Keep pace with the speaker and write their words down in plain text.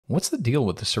What's the deal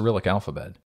with the Cyrillic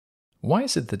alphabet? Why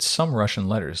is it that some Russian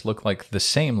letters look like the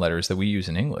same letters that we use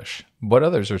in English, but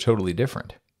others are totally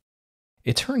different?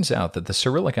 It turns out that the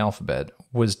Cyrillic alphabet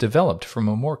was developed from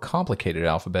a more complicated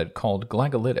alphabet called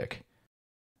Glagolitic.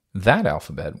 That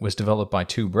alphabet was developed by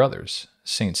two brothers,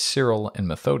 Saints Cyril and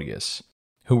Methodius,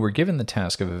 who were given the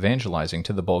task of evangelizing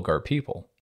to the Bulgar people.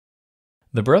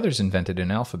 The brothers invented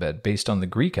an alphabet based on the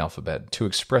Greek alphabet to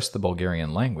express the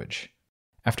Bulgarian language.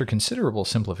 After considerable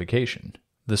simplification,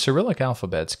 the Cyrillic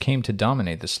alphabets came to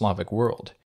dominate the Slavic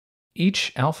world,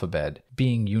 each alphabet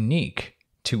being unique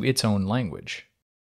to its own language.